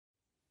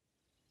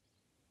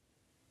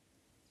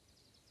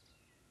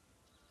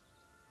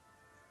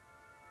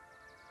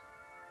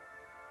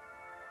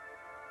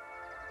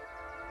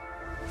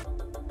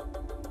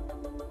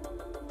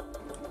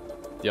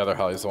The other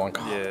hell is the one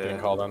being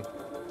called in.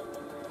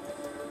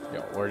 Yo,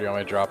 where do you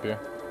want me to drop you?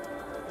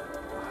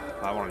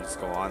 I want to just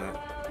go on it.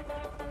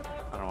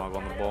 I don't want to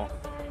go on the ball.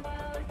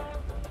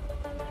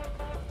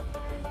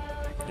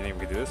 You think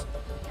we can do this?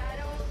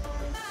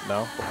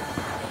 No.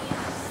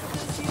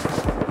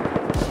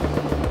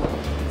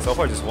 So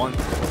far, just one.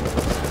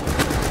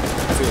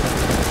 Two.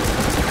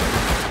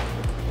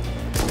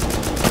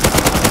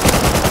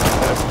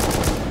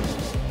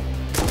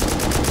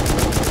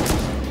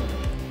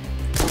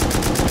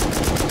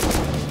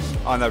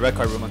 On that red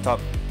card room on top.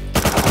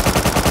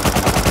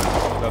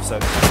 Left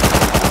side.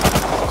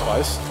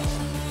 Twice?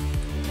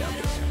 Yeah, I'm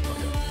getting here.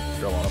 Okay.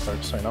 Drill one up there,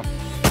 just so you know.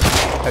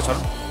 Headshot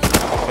him.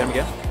 Get him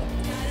again.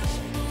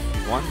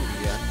 He's one.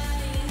 Yeah.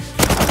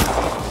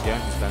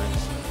 Again, he's standing.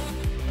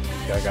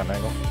 Yeah, I got an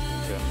angle.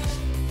 Yeah.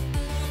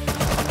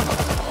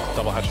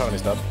 Double headshot and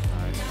he's dead.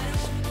 Nice.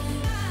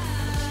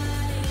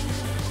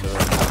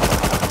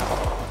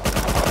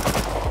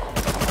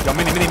 Yo,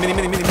 mini.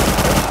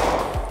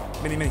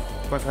 Mini.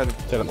 Go ahead.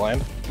 Didn't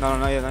land. No,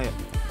 not yet.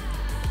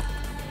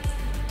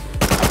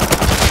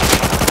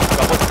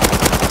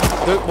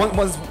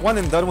 One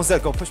in, the other one's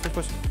dead. Go, push. Dead.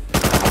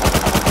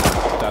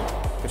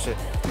 Good shit.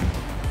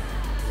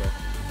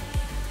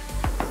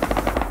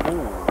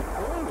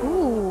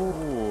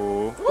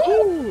 Ooh.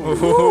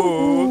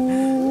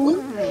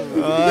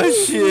 Oh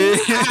shit.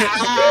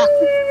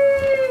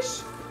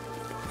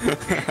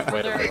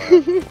 Wait a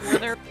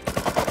minute.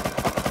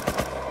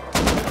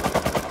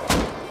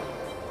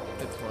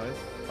 It's twice.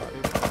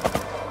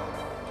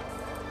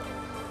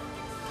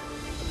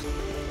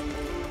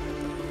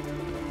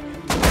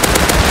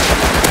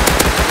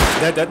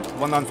 Dead.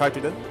 One on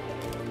factory dead.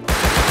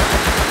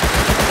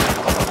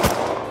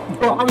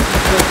 Bro, I'm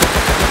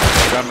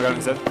Got him,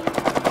 he's dead.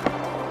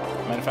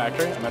 I'm in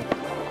factory. I'm in.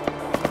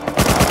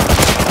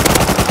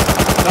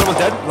 Another one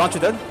dead. Launcher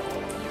dead.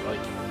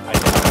 Like,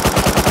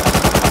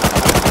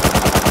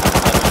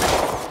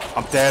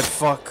 I'm dead.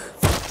 Fuck.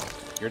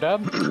 you're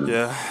dead?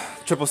 Yeah.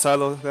 Triple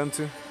silo, them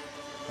two.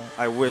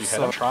 I You wish hit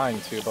so. him trying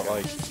to, but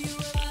like.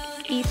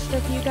 East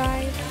of you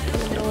guys, in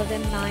the middle of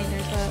M9,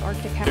 there's an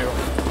Arctic house.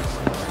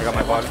 I got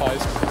my body.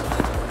 Twice.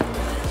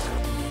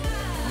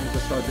 I'm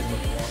just starting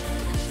with one.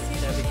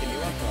 Candy, can you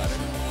run ladder?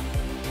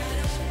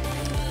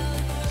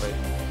 Wait.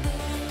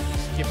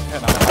 Keep him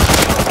pin out.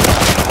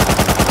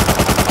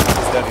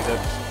 He's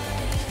dead.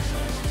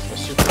 The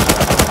super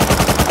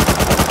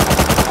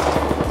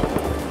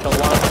kill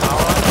one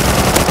power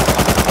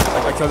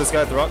on. I killed this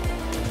guy at the rock.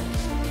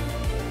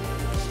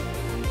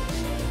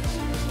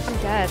 I'm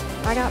dead.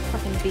 I got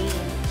fucking beamed.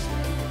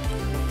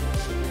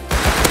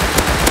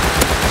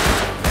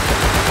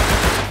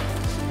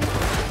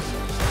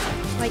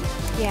 Like,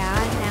 yeah,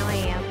 now I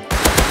am.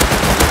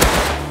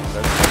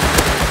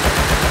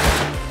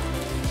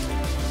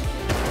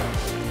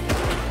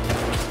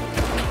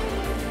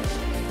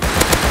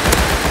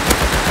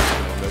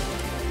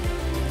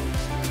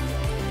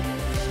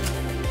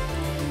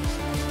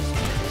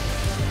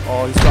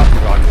 Oh, he's got the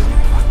rocket.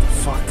 What the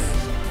fuck?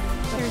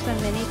 There's a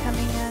mini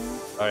coming in.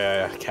 Oh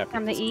yeah. Captain.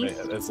 From the east?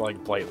 It's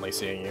like blatantly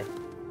seeing you.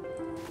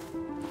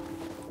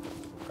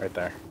 Right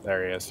there.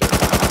 There he is. Dude.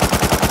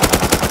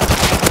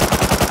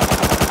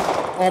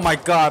 Oh my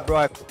god,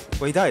 bro.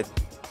 Well, he died.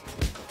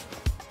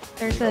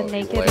 There's Oh, a you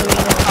naked laid.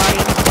 Luina's body.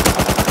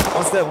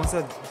 One's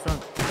dead. In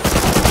front.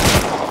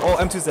 Oh,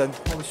 M2's dead.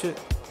 Holy shit.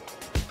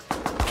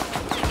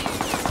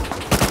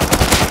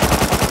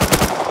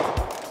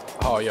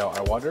 Oh yo,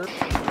 I wonder.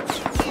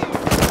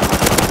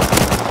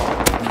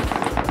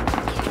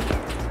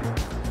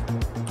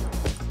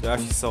 They're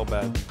actually so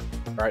bad.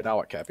 Alright, now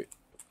what, Cappy?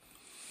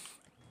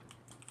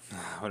 We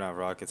don't have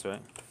rockets,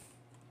 right?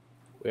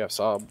 We have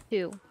sub.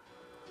 2.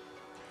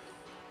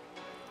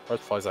 Where's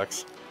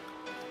Flyzex?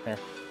 Here.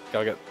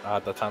 Go get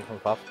the 10 from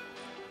the top.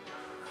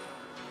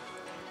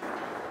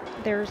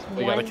 There's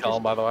You one. gotta kill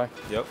him, by the way.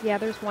 Yep. Yeah,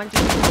 there's one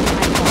just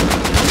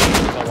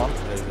behind Kill one.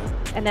 There he's dead.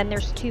 and then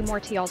there's 2 more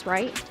TLs,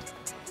 right?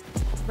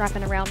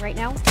 Wrapping around right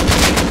now.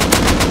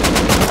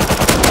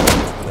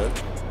 Dead.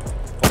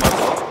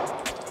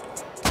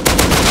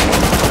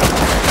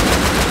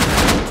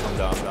 I'm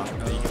down.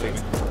 Yeah, you can take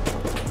me.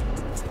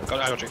 I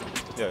got you.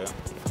 Yeah.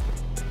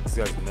 These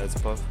guys are meds,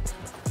 puff.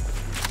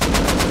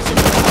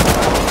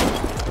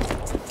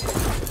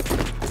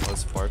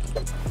 Let's spark.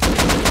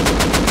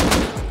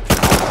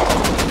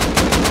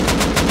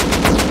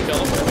 Kill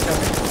him.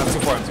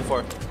 I'm too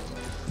far.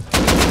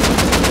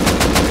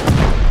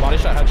 Body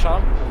shot, headshot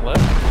him.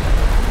 Lift.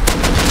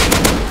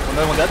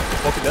 Another one dead.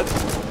 Both are dead.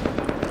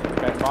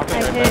 Okay, rocket I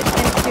right hit there.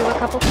 M2 a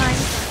couple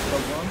times.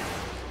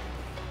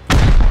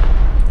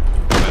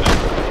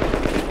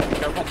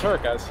 Careful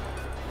turret, guys.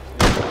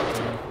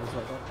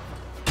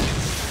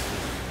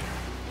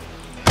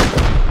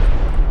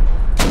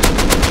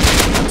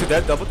 Two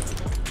dead, doubled.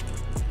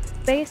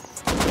 Base.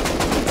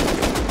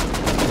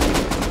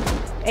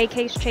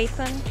 AK's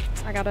chasing.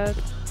 I gotta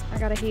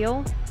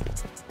heal.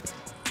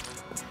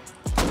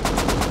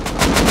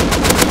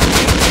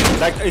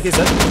 Like, AK's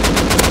dead.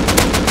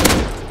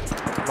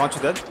 Launcher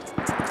dead.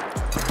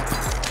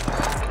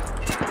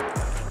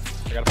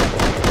 I gotta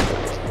find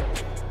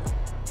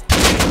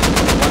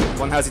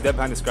One has he dead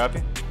behind the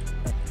scrappy.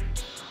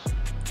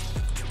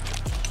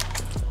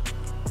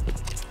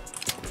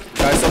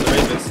 Guys on the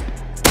raid base.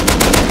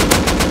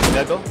 He's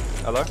dead though.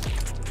 LR.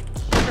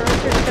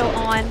 Turrets are still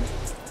on.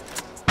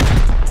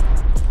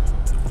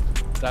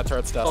 that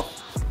turret's dead. Oh,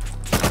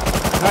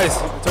 Nice.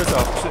 Turns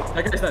off. Shit.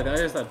 that guy's dead. That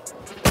guy's dead.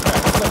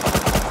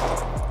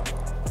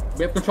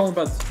 We have control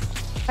beds.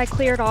 I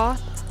cleared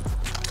off.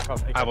 Oh,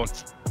 I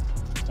won't.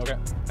 Okay.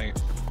 Thank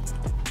you.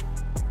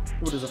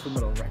 Ooh, there's a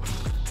middle right.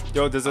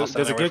 Yo, there's a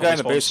good guy in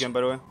the base again,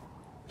 by the way.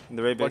 In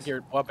the raid What base.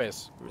 gear? What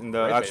base? In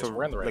the Raid actual. base.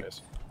 We're in the raid like,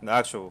 base. in the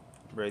actual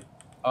raid.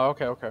 Oh,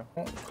 okay, okay.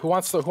 Who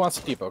wants the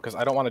depot? Because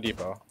I don't want a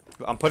depot.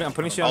 I'm putting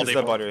shit I'll on this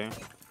depot. dead body right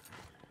here.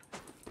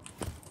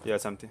 Yeah,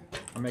 it's empty.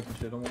 I'm making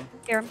shit on one.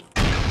 Here.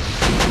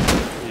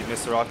 He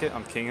missed the rocket.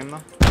 I'm king him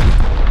now.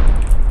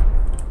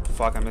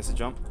 Fuck, I missed a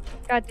jump.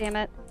 God damn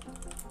it.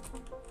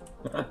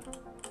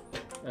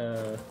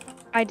 Uh,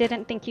 I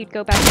didn't think you'd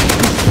go back.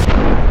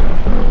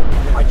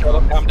 I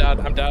killed him. I'm dead.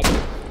 I'm dead.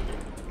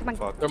 Come on.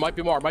 Fuck. There might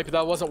be more. Might be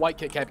that wasn't white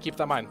kid. Cap, keep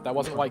that in mind. That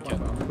wasn't white kid.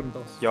 I'm putting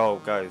those. Yo,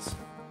 guys.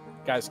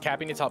 Guys,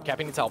 Cappy needs help.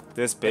 Cappy needs help.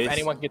 This If base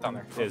anyone can get down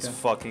there. is Okay.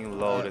 fucking I'm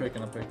loaded.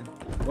 picking.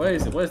 Where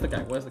is it? Where's the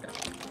guy? Where's the guy?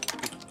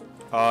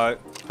 I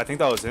think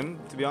that was him,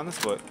 to be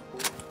honest, but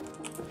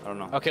I don't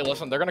know. Okay,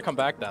 listen, they're gonna come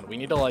back then. We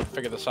need to like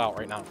figure this out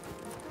right now.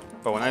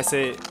 But when I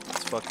say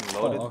it's fucking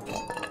loaded, Oh, okay.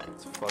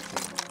 it's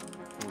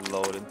fucking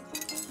loaded.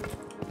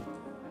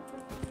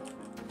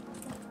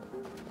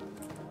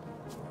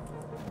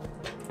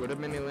 Where the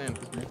mini land?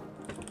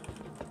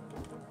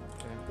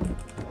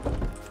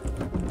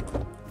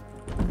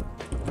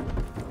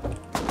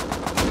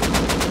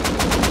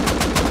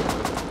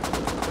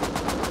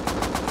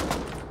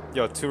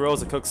 Yo, 2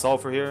 rows of cooked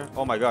sulfur here.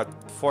 Oh my god,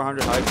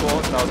 400 high qual,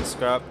 1000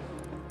 scrap,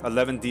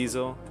 11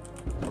 diesel,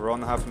 a row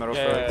and a half metal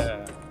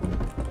frags.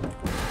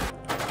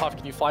 Puff,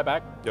 can you fly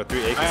back? Yo, 3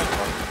 acres. Okay,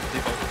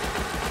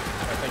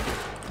 thank you.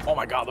 Oh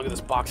my god, look at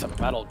this box of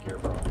metal gear,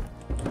 bro.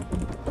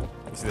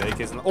 You see the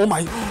AKs? Oh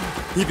my,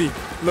 Hebe,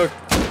 look.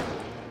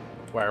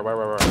 Where?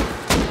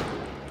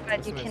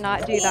 But you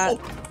cannot do that.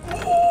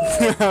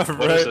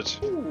 What is it?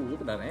 Ooh,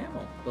 look at that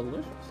ammo.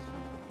 Delicious.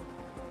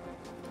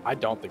 I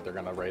don't think they're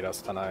gonna raid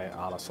us tonight,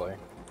 honestly.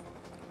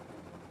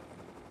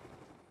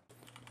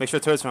 Make sure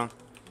turrets are on.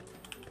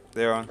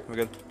 They're on, we're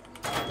good.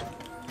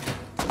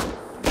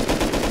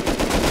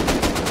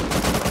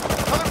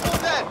 Another full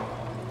dead!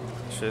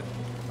 Shit.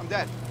 I'm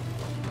dead.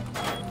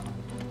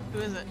 Who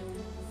is it?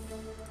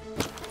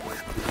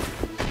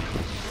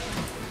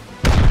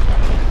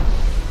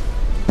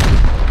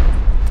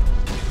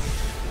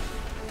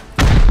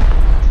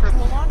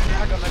 Triple launch?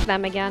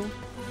 Them again.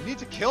 You need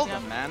to kill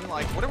them, man.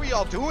 Like, what are we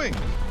all doing?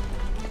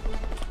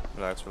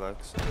 Relax,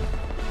 relax.